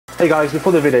Hey guys,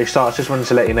 before the video starts, just wanted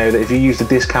to let you know that if you use the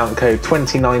discount code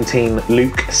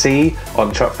 2019LukeC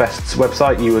on Truckfest's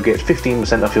website, you will get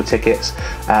 15% off your tickets.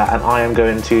 And I am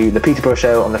going to the Peterborough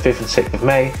show on the 5th and 6th of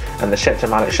May, and the Shepton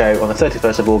Mallet show on the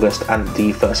 31st of August and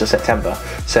the 1st of September.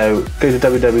 So go to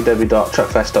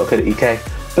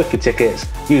www.truckfest.co.uk, book your tickets,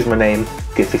 use my name,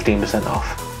 get 15%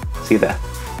 off. See you there.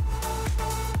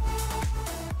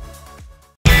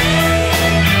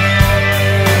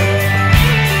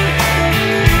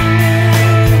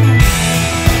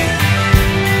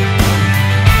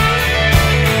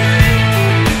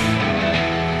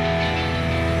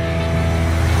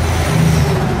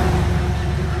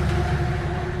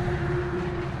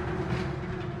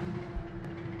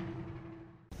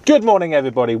 Good morning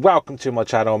everybody, welcome to my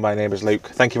channel. My name is Luke.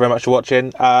 Thank you very much for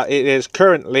watching. It is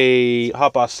currently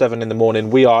 7:30 in the morning.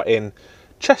 We are in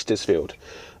Chesterfield,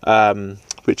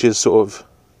 which is sort of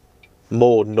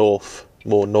more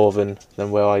northern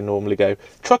than where I normally go.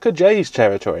 Trucker Jay's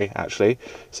territory actually,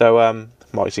 so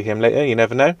might see him later, you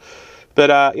never know.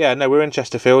 But yeah, no, we're in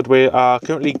Chesterfield. We are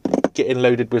currently getting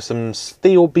loaded with some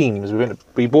steel beams.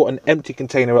 We bought an empty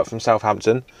container up from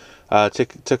Southampton.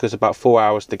 Took us about 4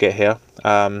 hours to get here.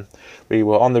 We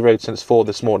were on the road since 4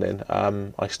 this morning.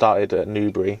 I started at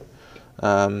Newbury.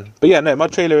 But yeah, no, my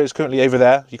trailer is currently over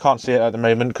there. You can't see it at the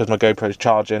moment because my GoPro is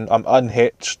charging. I'm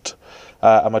unhitched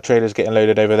and my trailer is getting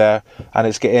loaded over there, and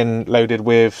it's getting loaded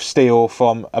with steel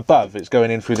from above. It's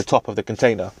going in through the top of the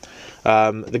container.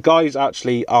 The guys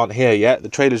actually aren't here yet. The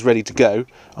trailer's ready to go.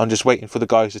 I'm just waiting for the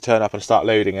guys to turn up and start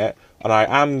loading it. And I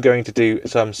am going to do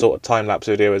some sort of time-lapse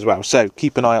video as well, so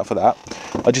keep an eye out for that.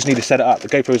 I just need to set it up. The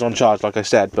GoPro's on charge, like I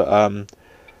said, but I'm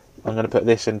going to put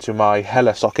this into my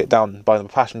Hella socket down by the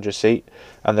passenger seat,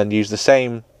 and then use the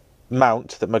same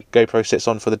mount that my GoPro sits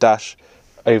on for the dash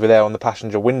over there on the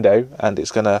passenger window, and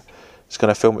it's gonna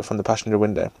film it from the passenger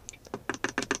window.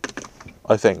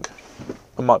 I think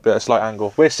it might be at a slight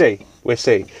angle. We'll see.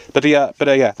 But yeah,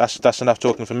 that's enough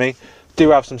talking for me.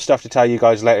 Do have some stuff to tell you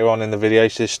guys later on in the video,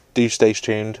 so do stay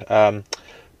tuned.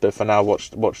 But for now,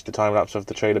 watch the time lapse of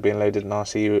the trailer being loaded, and I'll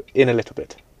see you in a little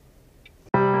bit.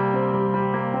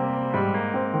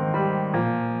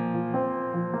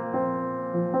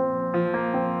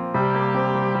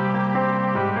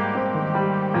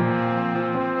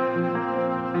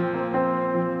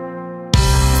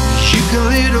 You can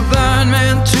lead a blind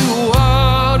man to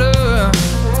water,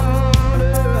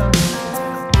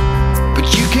 but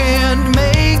you can't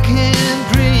make him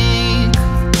drink.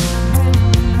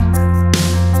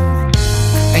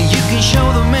 And you can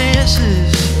show the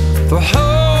masses the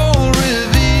whole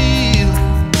reveal,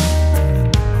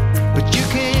 but you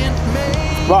can't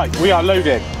make... Right, we are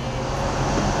loaded,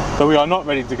 but we are not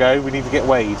ready to go. We need to get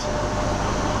weighed.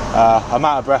 I'm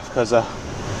out of breath because I've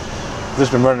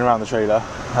just been running around the trailer.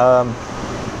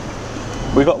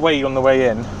 We got weighed on the way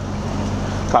in.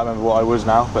 Can't remember what I was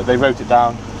now, but they wrote it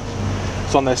down.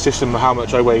 It's on their system how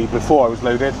much I weighed before I was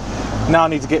loaded. Now I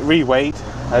need to get re-weighed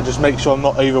and just make sure I'm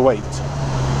not overweight.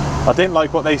 I didn't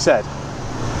like what they said.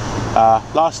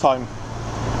 Last time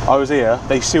I was here,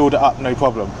 they sealed it up, no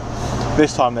problem.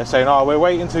 This time they're saying, oh, we're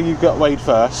waiting until you get weighed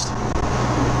first.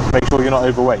 Make sure you're not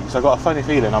overweight. So I got a funny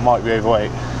feeling I might be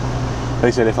overweight.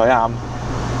 They said if I am,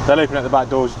 they'll open up the back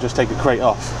doors and just take a crate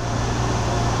off.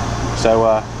 So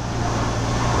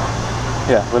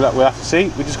yeah, we'll have to see.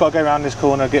 We just got to go around this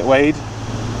corner, get weighed,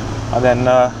 and then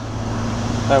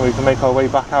we can make our way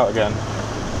back out again.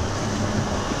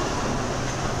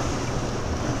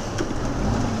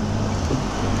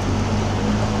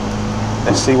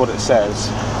 Let's see what it says.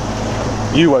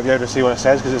 You won't be able to see what it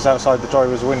says because it's outside the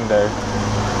driver's window.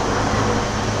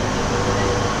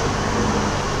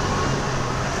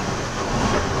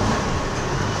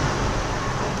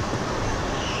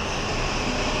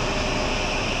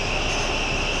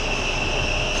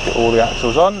 Get all the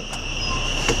axles on.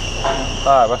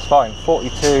 Ah, that's fine.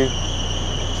 42,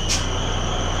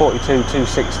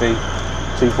 260,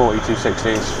 240, 260.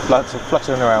 It's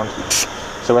fluttering around.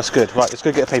 So that's good. Right, let's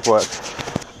go get the paperwork.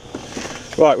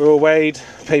 Right, we're all weighed.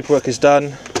 Paperwork is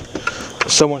done.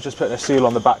 Someone's just putting a seal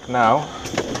on the back now.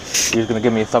 He's going to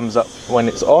give me a thumbs up when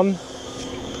it's on.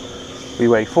 We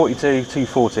weigh 42,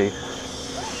 240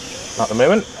 at the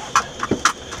moment.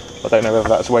 I don't know whether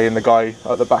that's weighing the guy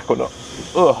at the back or not.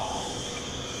 Ugh.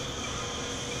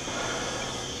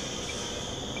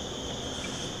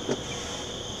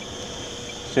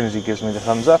 As soon as he gives me the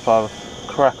thumbs up, I'll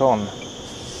crack on.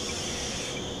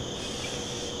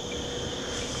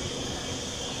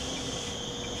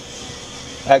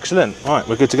 Excellent. Right,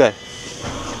 we're good to go.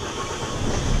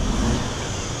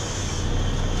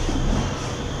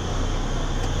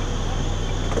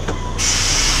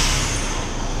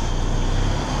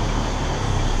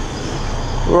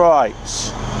 Right,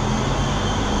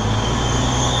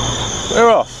 we're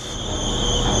off.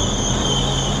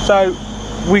 So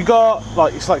we got,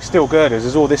 like, it's like steel girders.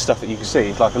 There's all this stuff that you can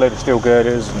see, like a load of steel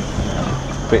girders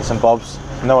and bits and bobs.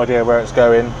 No idea where it's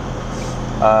going.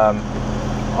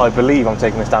 I believe I'm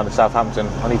taking this down to Southampton.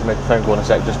 I need to make a phone call in a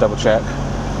sec, just double check.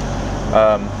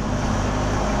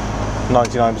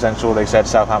 99% sure they said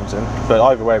Southampton, but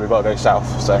either way we've got to go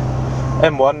south. So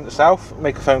M1 south,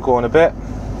 make a phone call in a bit.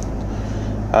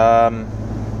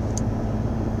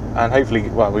 And hopefully,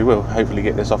 well, we will hopefully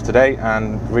get this off today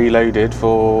and reloaded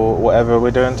for whatever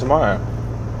we're doing tomorrow.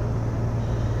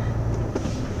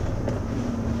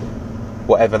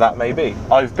 Whatever that may be.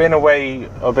 I've been away,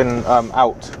 I've been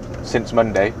out since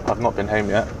Monday. I've not been home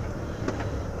yet.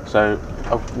 So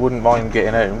I wouldn't mind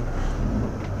getting home.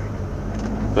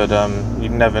 But you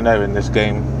never know in this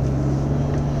game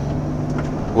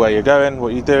where you're going,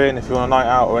 what you're doing, if you're on a night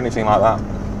out or anything like that.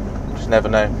 Just never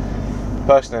know.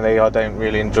 Personally, I don't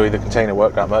really enjoy the container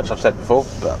work that much, I've said before,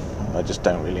 but I just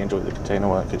don't really enjoy the container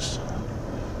work. It's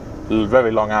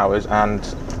very long hours, and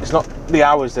it's not the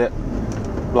hours that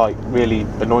like really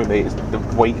annoy me, it's the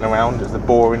waiting around, it's the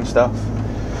boring stuff.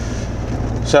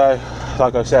 So,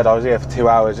 like I said, I was here for 2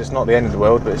 hours. It's not the end of the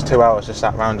world, but it's 2 hours just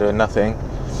sat around doing nothing.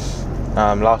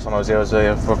 Last time I was here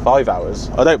for 5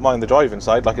 hours. I don't mind the driving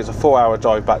side, like it's a 4-hour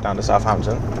drive back down to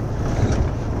Southampton.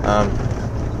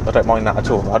 I don't mind that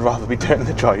at all. I'd rather be doing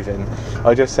the driving.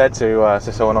 I just said to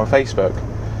someone on Facebook,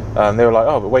 they were like,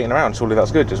 oh, but waiting around, surely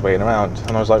that's good, just waiting around.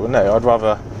 And I was like, well, no, I'd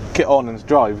rather get on and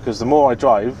drive, because the more I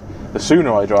drive, the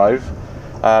sooner I drive,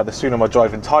 the sooner my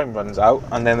driving time runs out,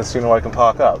 and then the sooner I can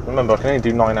park up. Remember, I can only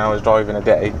do 9 hours driving a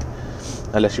day,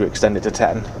 unless you extend it to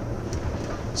 10.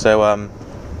 So,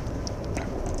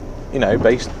 you know,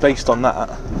 based on that,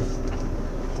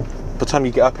 by the time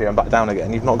you get up here and back down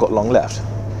again, you've not got long left.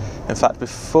 In fact,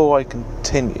 before I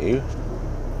continue,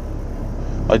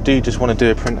 I do just want to do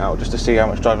a printout just to see how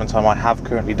much driving time I have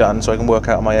currently done, so I can work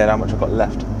out in my head how much I've got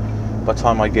left by the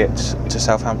time I get to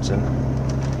Southampton.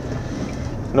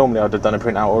 Normally I'd have done a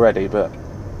printout already, but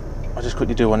I'll just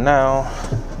quickly do one now.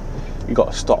 You've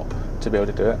got to stop to be able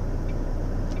to do it.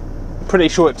 I'm pretty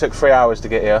sure it took 3 hours to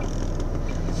get here.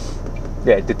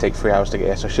 Yeah, it did take 3 hours to get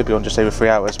here, so I should be on just over 3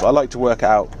 hours, but I like to work it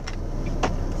out.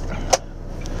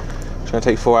 It's going to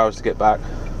take 4 hours to get back,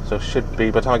 so it should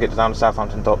be, by the time I get down to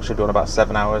Southampton dock, should be on about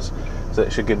 7 hours, so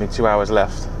it should give me 2 hours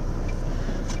left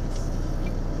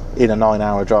in a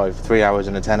 9-hour drive, 3 hours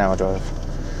in a 10-hour drive.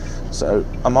 So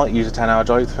I might use a 10-hour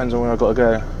drive, depends on where I've got to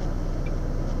go.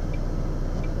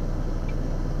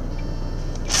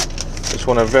 Just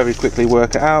want to very quickly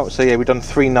work it out. So yeah, we've done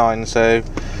 3 9, so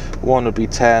 1 would be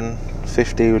 10,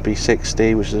 50 would be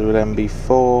 60, which would then be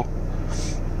 4,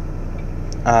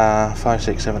 5,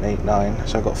 6, 7, 8, 9.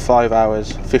 So I've got 5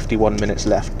 hours, 51 minutes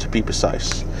left to be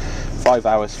precise. 5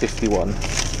 hours, 51.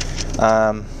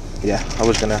 Yeah, I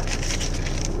was going to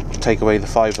take away the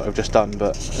 5 that I've just done,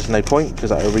 but there's no point because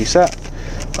that'll reset.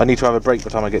 I need to have a break by the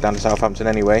time I get down to Southampton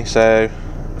anyway, so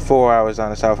 4 hours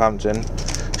down to Southampton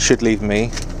should leave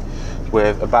me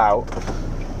with about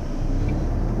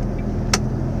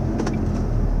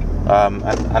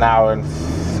an hour and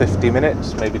 50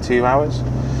 minutes, maybe 2 hours,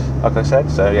 like I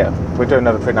said. So yeah, we're doing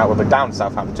another print out when we're down to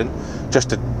Southampton just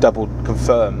to double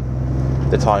confirm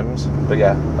the times, but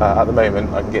yeah, at the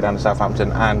moment I can get down to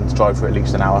Southampton and drive for at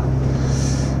least an hour.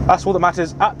 That's all that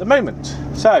matters at the moment.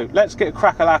 So let's get a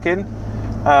crack-a-lacking.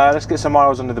 Let's get some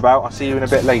miles under the belt. I'll see you in a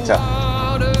bit later.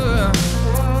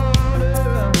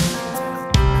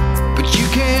 But you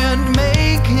can't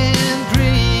make him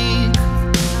drink,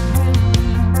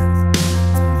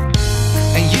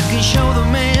 and you can show the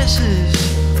masses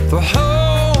the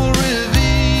whole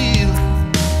reveal,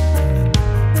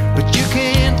 but you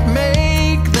can't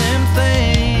make them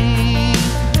think.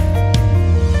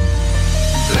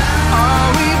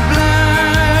 Are we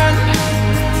blind?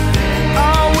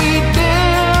 Are we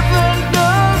deaf and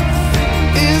dumb?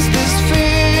 Is this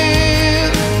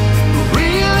fear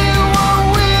really what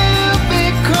we've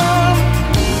become?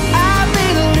 I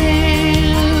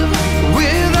believe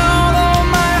with all of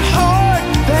my heart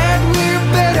that we're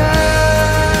better.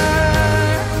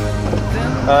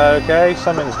 Okay,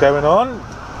 something's going on.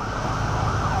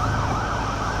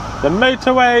 The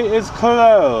motorway is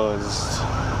closed.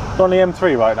 We're on the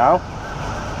M3 right now.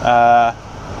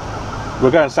 We're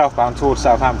going southbound towards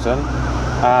Southampton,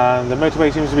 and the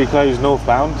motorway seems to be closed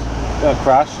northbound.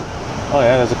 Crash. Oh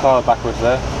yeah, there's a car backwards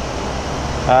there.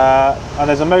 And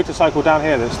there's a motorcycle down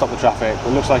here that stopped the traffic.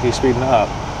 It looks like he's speeding it up.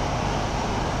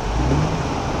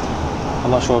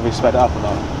 I'm not sure if he sped it up or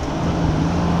not.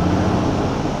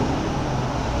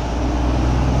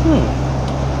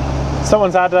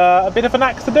 Someone's had a bit of an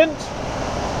accident.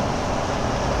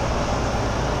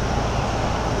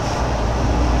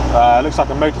 Looks like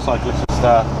a motorcyclist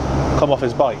has come off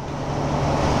his bike,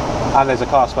 and there's a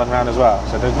car spun round as well,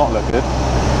 so it does not look good.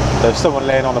 There's someone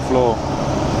laying on the floor.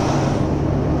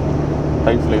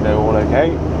 Hopefully they're all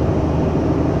okay.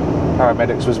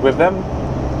 Paramedics was with them.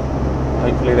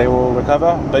 Hopefully they will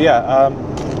recover. But yeah,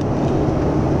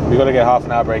 we've got to get half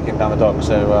an hour break in down the dock,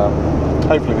 so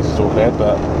hopefully this is all cleared,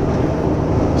 but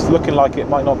it's looking like it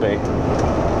might not be.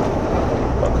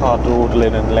 Got a car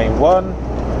dawdling in lane 1.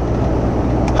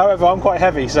 However, I'm quite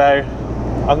heavy, so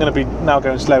I'm going to be now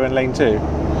going slow in lane 2.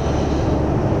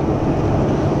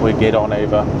 We get on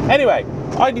over. Anyway,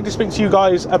 I need to speak to you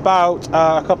guys about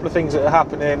a couple of things that are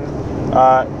happening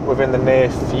within the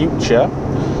near future.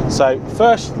 So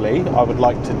firstly, I would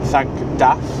like to thank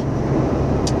DAF,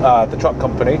 the truck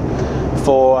company,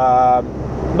 for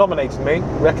nominating me,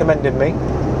 recommending me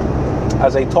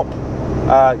as a top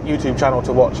YouTube channel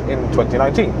to watch in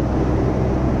 2019.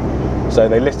 So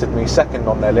they listed me second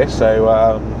on their list, so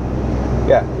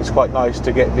yeah, it's quite nice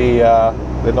to get the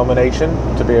nomination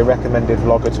to be a recommended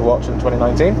vlogger to watch in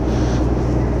 2019.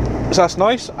 So that's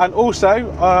nice. And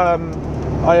also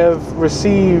I have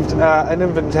received an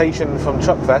invitation from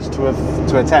Truckfest to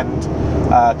attend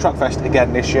Truckfest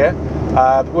again this year,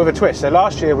 with a twist. So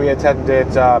last year we attended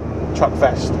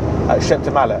Truckfest at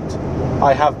Shepton Mallet.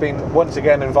 I have been once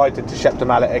again invited to Shepton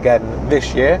Mallet again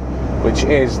this year, which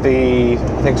is I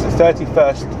think it's the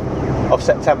 31st of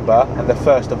September and the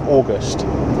 1st of August.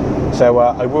 So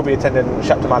I will be attending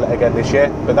Shepton Mallet again this year,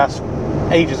 but that's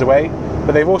ages away.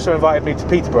 But they've also invited me to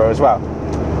Peterborough as well,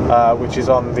 which is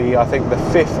on I think the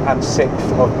 5th and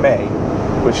 6th of May,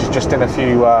 which is just in a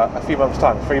few months'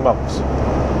 time, 3 months.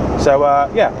 So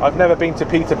yeah, I've never been to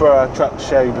Peterborough Truck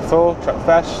Show before,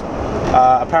 Truckfest.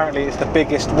 Apparently it's the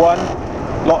biggest one.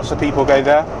 Lots of people go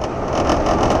there,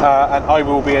 and I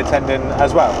will be attending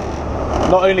as well.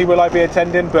 Not only will I be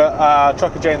attending, but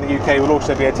Trucker J in the UK will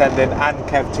also be attending, and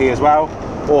Kev T as well.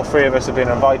 All 3 of us have been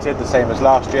invited, the same as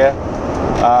last year.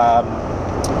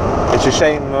 It's a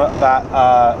shame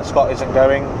that Scott isn't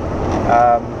going,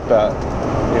 but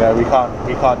you know, we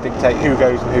can't dictate who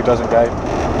goes and who doesn't go.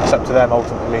 It's up to them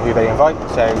ultimately who they invite.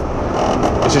 So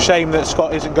it's a shame that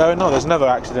Scott isn't going. Oh, there's another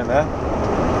accident there.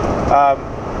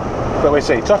 But we'll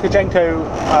see. Trucker Jenko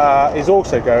is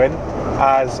also going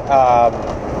as a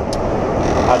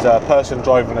person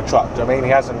driving a truck. I mean, he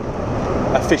hasn't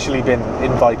officially been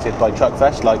invited by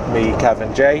Truckfest like me, Kev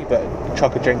and Jay, but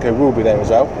Trucker Jenko will be there as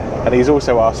well. And he's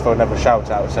also asked for another shout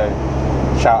out, so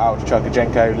shout out to Trucker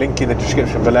Jenko, link in the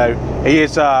description below. He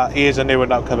is a new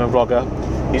and upcoming vlogger.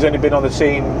 He's only been on the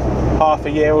scene half a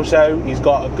year or so. He's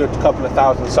got a good couple of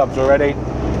thousand subs already.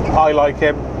 I like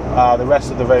him. The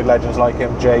rest of the road legends like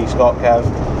him. Jay, Scott, Kev,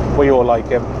 we all like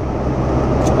him.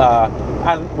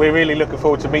 And we're really looking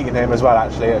forward to meeting him as well,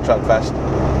 actually, at Truckfest.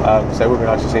 So it would be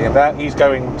nice to see him there. He's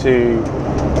going to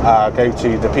go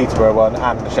to the Peterborough one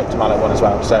and the Shepton Mallet one as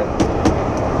well. So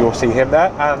you'll see him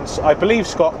there. And I believe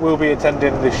Scott will be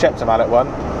attending the Shepton Mallet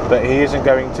one, but he isn't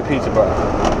going to Peterborough.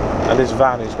 And this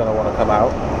van is going to want to come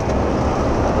out.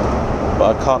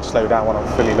 But I can't slow down when I'm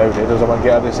fully loaded, as I won't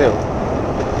get up this hill.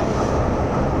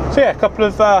 So yeah, a couple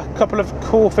of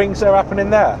cool things that are happening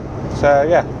there. So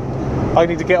yeah, I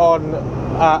need to get on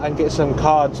and get some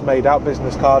cards made out,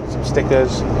 business cards, some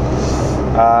stickers,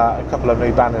 a couple of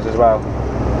new banners as well.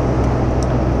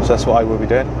 So that's what I will be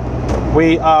doing.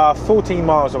 We are 14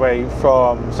 miles away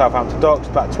from Southampton Docks,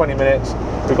 about 20 minutes.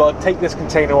 We've got to take this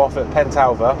container off at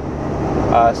Pentalver.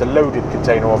 It's a loaded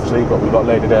container, obviously, but we got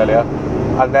loaded earlier.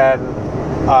 And then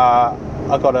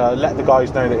I've got to let the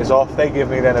guys know that it's off. They give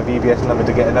me then a VBS number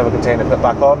to get another container put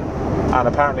back on. And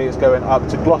apparently it's going up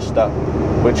to Gloucester,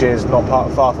 which is not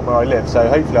far from where I live. So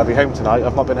hopefully I'll be home tonight.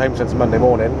 I've not been home since Monday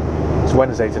morning. It's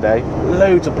Wednesday today.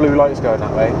 Loads of blue lights going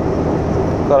that way.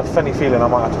 Got a funny feeling I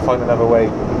might have to find another way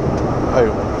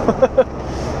home.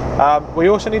 We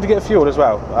also need to get fuel as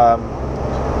well. I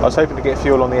was hoping to get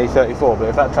fuel on the A34, but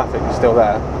if that traffic is still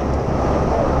there,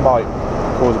 it might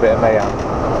cause a bit of mayhem.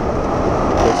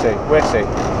 We'll see.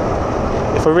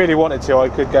 If I really wanted to, I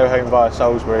could go home via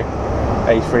Salisbury,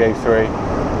 A303.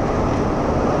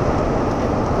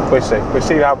 We'll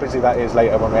see how busy that is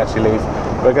later when we actually leave.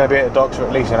 We're going to be at the docks for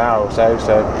at least an hour or so,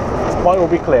 so it might all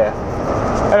be clear.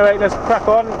 Anyway, let's crack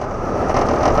on.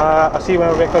 I'll see you when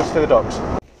we're a bit closer to the docks.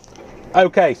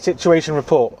 Okay, situation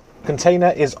report.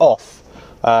 Container is off.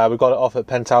 We got it off at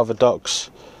Pentalver Docks.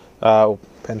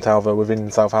 Pentalver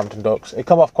within Southampton Docks. It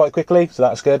come off quite quickly, so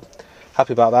that's good.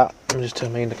 Happy about that. Let me just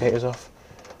turn my indicators off.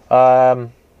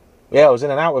 yeah, I was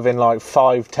in and out within like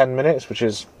 5-10 minutes, which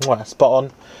is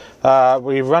spot on.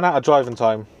 We ran out of driving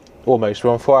time, almost.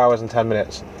 We're on 4 hours and 10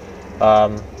 minutes.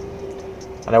 And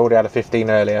I already had a 15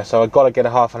 earlier, so I've got to get a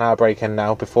half an hour break in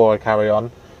now before I carry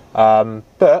on.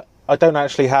 But I don't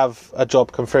actually have a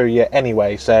job come through yet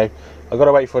anyway, so I've got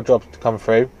to wait for a job to come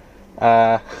through.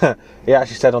 He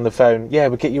actually said on the phone, yeah,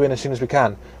 we'll get you in as soon as we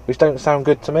can, which don't sound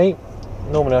good to me.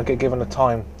 Normally I get given a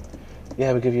time.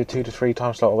 Yeah, we'll give you a 2 to 3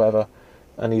 time slot or whatever.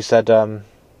 And he said, yeah,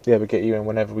 we'll get you in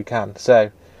whenever we can.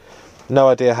 So, no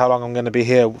idea how long I'm going to be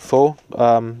here for.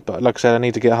 But like I said, I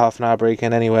need to get a half an hour break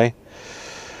in anyway.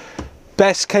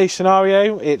 Best case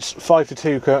scenario, it's 5 to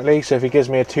 2 currently. So if he gives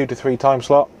me a 2 to 3 time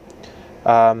slot,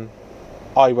 I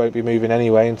won't be moving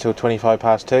anyway until 25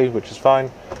 past 2, which is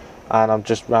fine. And I'm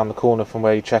just round the corner from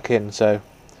where you check in. So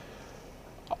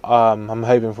I'm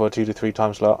hoping for a 2 to 3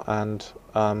 time slot, and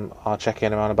I'll check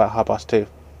in around about 2:30.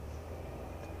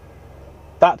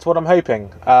 That's what I'm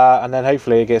hoping, and then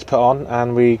hopefully it gets put on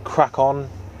and we crack on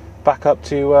back up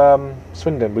to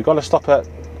Swindon. We've got to stop at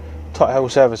Tot Hill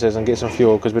Services and get some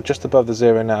fuel because we're just above the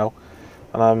 0 now,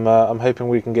 and I'm hoping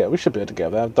we should be able to get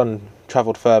there. I've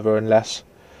travelled further and less,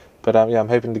 but yeah, I'm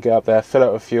hoping to get up there, fill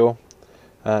it with fuel.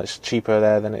 It's cheaper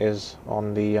there than it is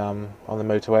on the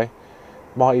motorway.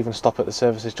 Might even stop at the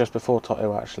services just before Tot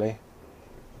Hill actually.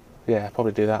 Yeah,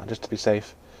 probably do that just to be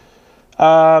safe.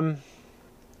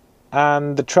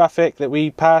 And the traffic that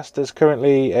we passed, there's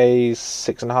currently a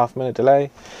 6.5 minute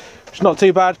delay, which is not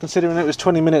too bad considering it was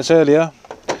 20 minutes earlier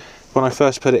when I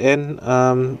first put it in.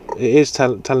 It is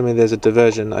telling me there's a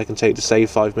diversion I can take to save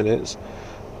 5 minutes,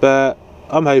 but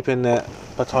I'm hoping that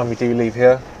by the time we do leave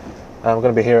here, we're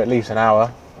going to be here at least an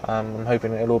hour. I'm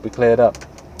hoping it'll all be cleared up.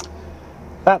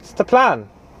 That's the plan.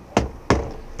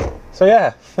 So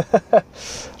yeah,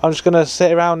 I'm just going to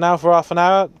sit around now for half an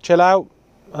hour, chill out,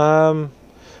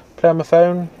 play on my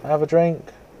phone, have a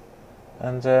drink,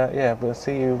 and yeah, we'll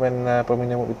see you when we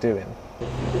know what we're doing.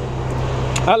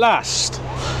 At last,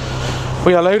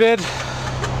 we are loaded.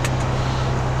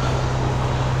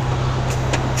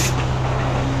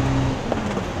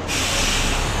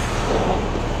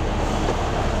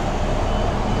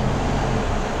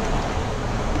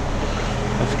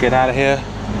 Let's get out of here.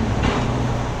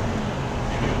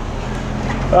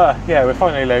 Yeah, we're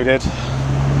finally loaded.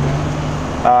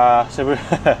 So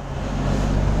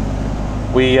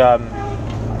we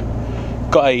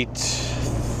got a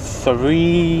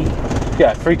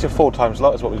 3 to 4 time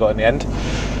slot is what we got in the end.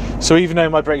 So even though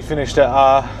my break finished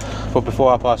at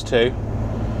before 2:30,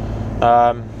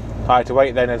 I had to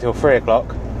wait then until 3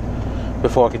 o'clock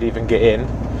before I could even get in,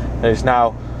 and it's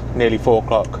now nearly 4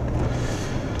 o'clock.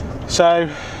 So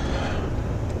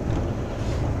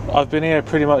I've been here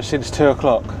pretty much since 2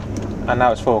 o'clock, and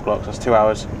now it's 4 o'clock, so that's 2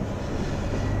 hours.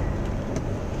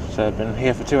 So I've been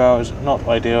here for 2 hours, not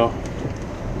ideal.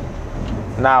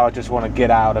 Now I just want to get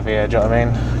out of here, do you know what I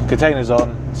mean? Container's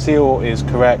on, seal is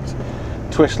correct,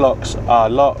 twist locks are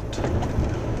locked,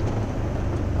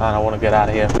 and I want to get out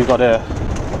of here. We've got to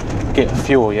get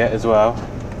fuel yet as well.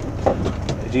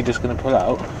 Is he just going to pull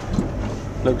out?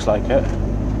 Looks like it.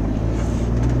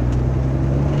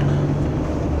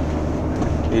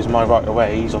 He's my right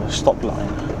away, he's on the stop line.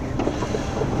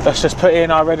 Let's just put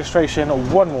in our registration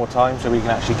one more time so we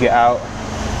can actually get out.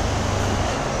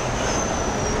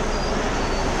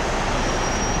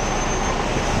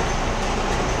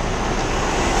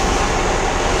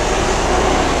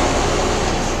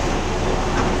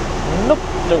 Nope,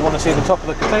 don't want to see the top of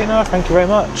the container, thank you very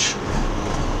much.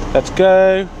 Let's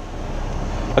go.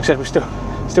 Like I said, we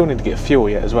still need to get fuel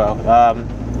yet as well.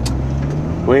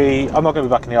 I'm not going to be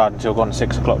back in the yard until gone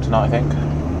 6 o'clock tonight, I think.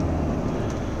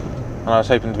 And I was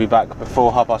hoping to be back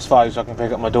before 5:30 so I can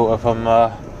pick up my daughter from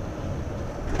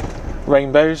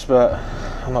Rainbows, but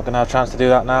I'm not going to have a chance to do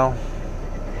that now.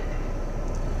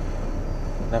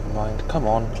 Never mind, come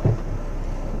on.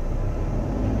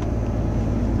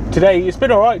 Today, it's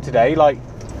been alright today, like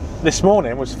this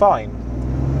morning was fine.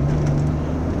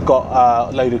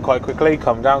 Got loaded quite quickly,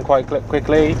 come down quite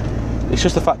quickly. It's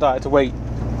just the fact that I had to wait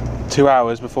 2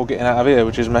 hours before getting out of here,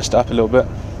 which has messed up a little bit.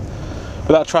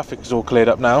 But that traffic is all cleared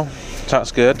up now, so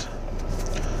that's good.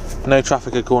 No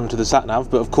traffic according to the sat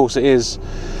nav, but of course it is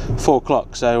 4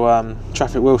 o'clock, so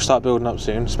traffic will start building up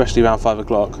soon, especially around 5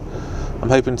 o'clock. I'm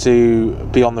hoping to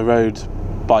be on the road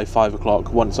by 5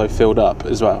 o'clock once I've filled up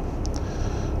as well.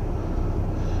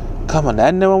 Come on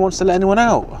then, no one wants to let anyone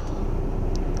out.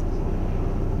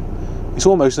 It's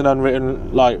almost an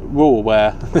unwritten rule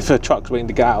where if a truck's waiting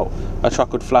to get out, a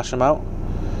truck would flash them out.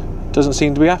 Doesn't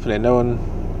seem to be happening. No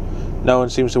one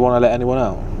seems to want to let anyone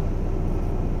out.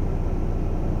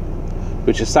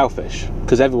 which is selfish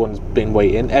because everyone's been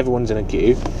waiting, everyone's in a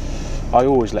queue. I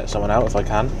always let someone out if I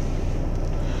can.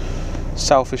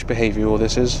 Selfish behaviour all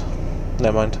this is.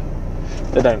 Never mind.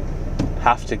 They don't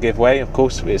have to give way, of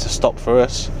course it's a stop for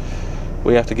us.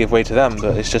 We have to give way to them,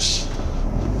 but it's just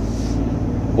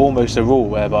almost a rule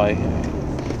whereby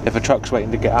if a truck's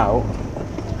waiting to get out,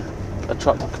 a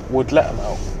truck would let them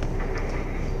out.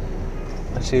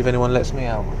 Let's see if anyone lets me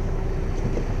out.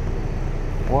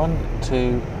 1,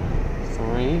 2,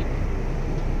 3.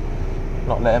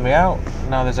 Not letting me out.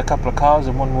 Now there's a couple of cars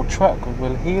and one more truck.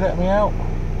 Will he let me out?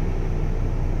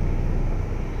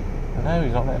 No,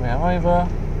 he's not letting me out either.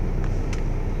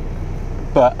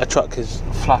 But a truck has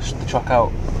flashed the truck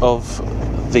out of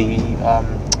the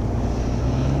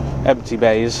empty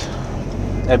bays,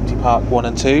 empty park 1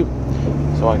 and 2,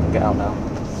 so I can get out now.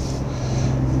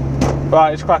 Right,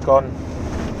 let's crack on.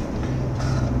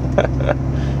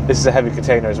 This is a heavy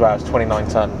container as well, it's 29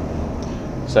 tonne.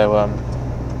 So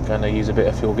going to use a bit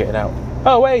of fuel getting out.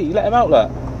 Oh wait, you let him out, look.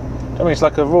 I mean, it's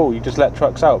like a rule, you just let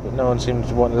trucks out, but no one seems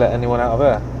to want to let anyone out of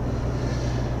there.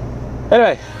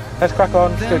 Anyway, let's crack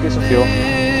on, let's go get some fuel.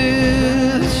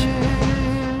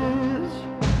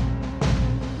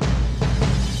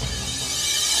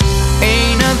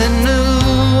 Ain't nothing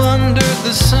new under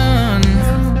the sun.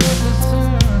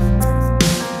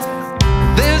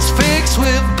 This fix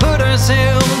we've put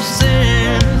ourselves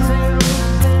in.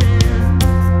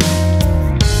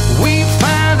 We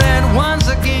find that once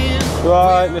again.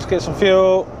 Right, let's get some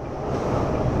fuel.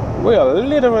 We are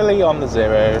literally on the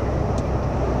zero.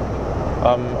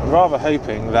 I'm rather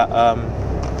hoping that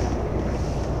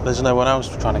there's no one else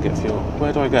trying to get fuel.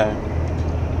 Where do I go?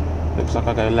 Looks like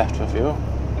I go left for fuel.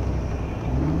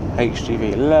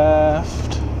 HGV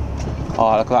left.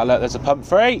 Oh, look at that, look, there's a pump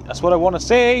free. That's what I want to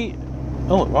see.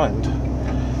 Oh, it rhymed.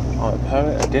 Oh,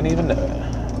 I didn't even know it.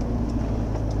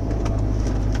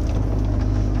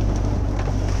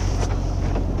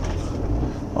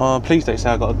 Oh, please don't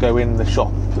say I've got to go in the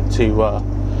shop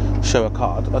to show a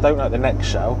card. I don't know the next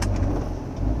show.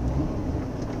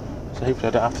 So hopefully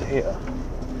I don't have to hear.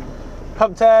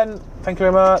 Pump 10, thank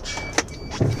you very much.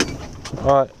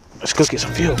 Alright, let's go get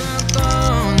some fuel.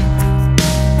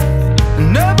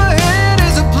 Never had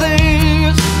is a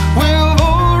place we've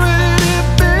already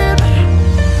been.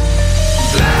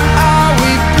 Are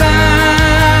we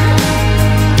blind?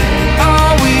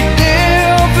 Are we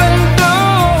deaf and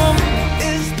dumb?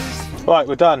 Is this... Right,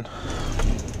 we're done.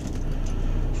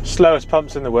 Slowest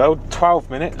pumps in the world, 12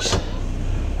 minutes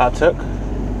that took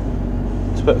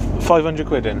to put 500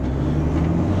 quid in.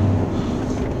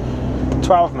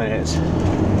 12 minutes.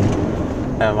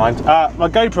 Never mind. My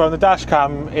GoPro on the dash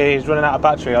cam is running out of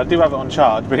battery. I do have it on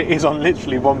charge, but it is on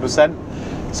literally 1%,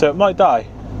 so it might die.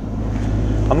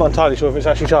 I'm not entirely sure if it's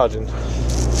actually charging.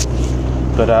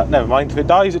 But never mind. If it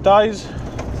dies, it dies.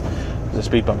 There's a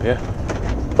speed bump here.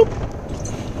 Boop.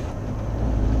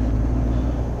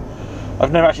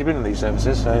 I've never actually been in these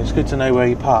services, so it's good to know where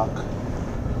you park.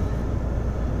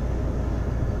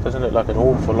 Doesn't look like an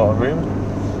awful lot of room.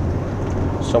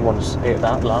 Someone's hit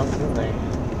that long, didn't they?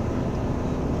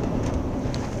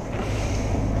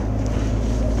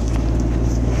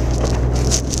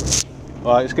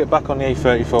 Right, let's get back on the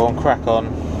A34 and crack on.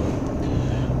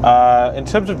 In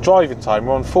terms of driving time,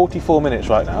 we're on 44 minutes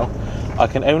right now. I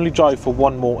can only drive for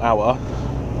 1 more hour.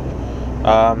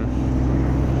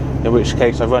 In which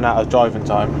case I run out of driving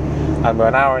time, and we're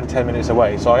an hour and 10 minutes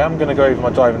away, so I am going to go over my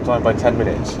driving time by 10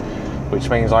 minutes, which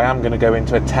means I am going to go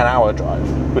into a 10-hour drive,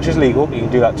 which is legal. You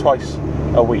can do that twice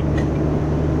a week.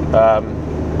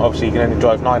 Obviously you can only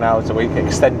drive 9 hours a week,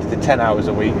 extended to 10 hours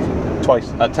a week,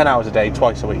 10 hours a day,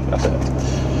 twice a week, that's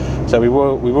it. So we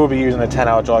will be using a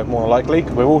 10-hour drive more than likely.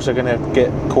 We're also going to get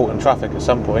caught in traffic at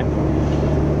some point.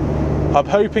 I'm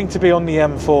hoping to be on the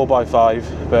M4 by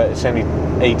 5, but it's only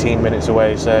 18 minutes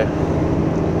away, so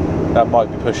that might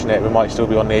be pushing it. We might still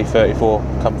be on the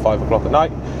A34 come 5 o'clock at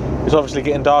night. It's obviously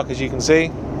getting dark, as you can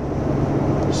see,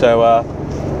 so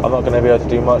I'm not going to be able to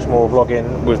do much more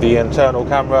vlogging with the internal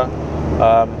camera,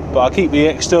 but I'll keep the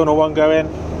external one going.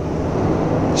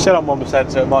 Still on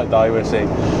 1%, so it might die, we'll see.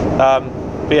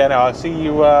 But yeah, no, I'll see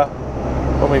you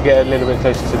when we get a little bit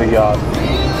closer to the yard.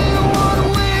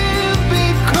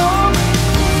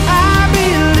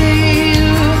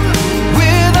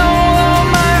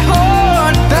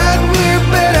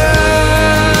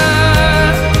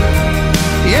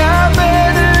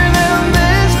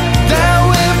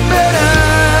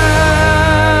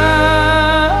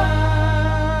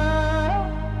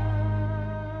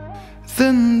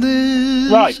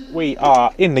 Right, we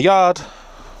are in the yard.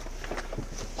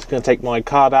 Just going to take my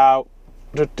card out.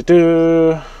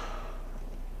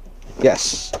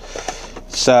 Yes.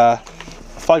 It's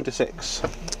 5 to 6.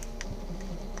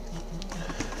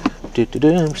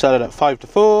 Started at 5 to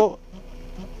 4,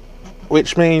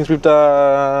 which means we've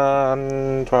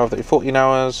done 12, 13, 14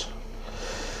 hours,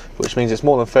 which means it's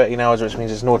more than 13 hours, which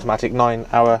means it's an automatic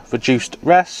 9-hour reduced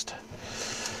rest.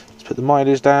 Let's put the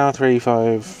mileage down,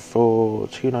 354,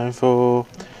 294.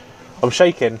 I'm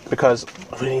shaking because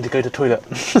I really need to go to the toilet.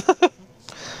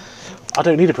 I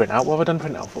don't need a printout. What have I done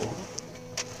printout for?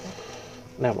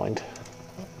 Never mind.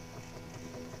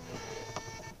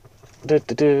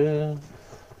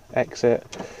 Exit,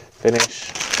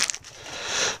 finish.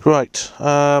 Right,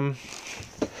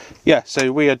 yeah,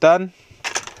 so we are done.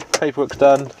 Paperwork's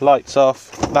done, lights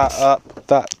off, that up,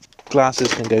 that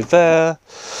glasses can go there.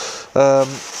 Some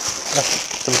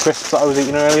crisps that I was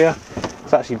eating earlier.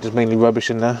 It's actually just mainly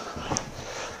rubbish in there.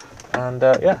 And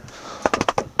yeah,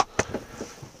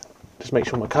 just make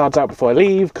sure my card's out before I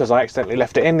leave because I accidentally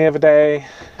left it in the other day.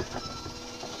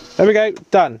 There we go,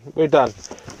 done, we're done.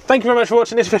 Thank you very much for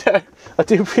watching this video. I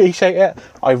do appreciate it.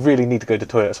 I really need to go to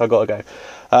the toilet, so I gotta go.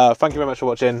 Thank you very much for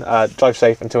watching. Drive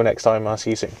safe. Until next time, I'll see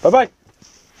you soon. Bye bye.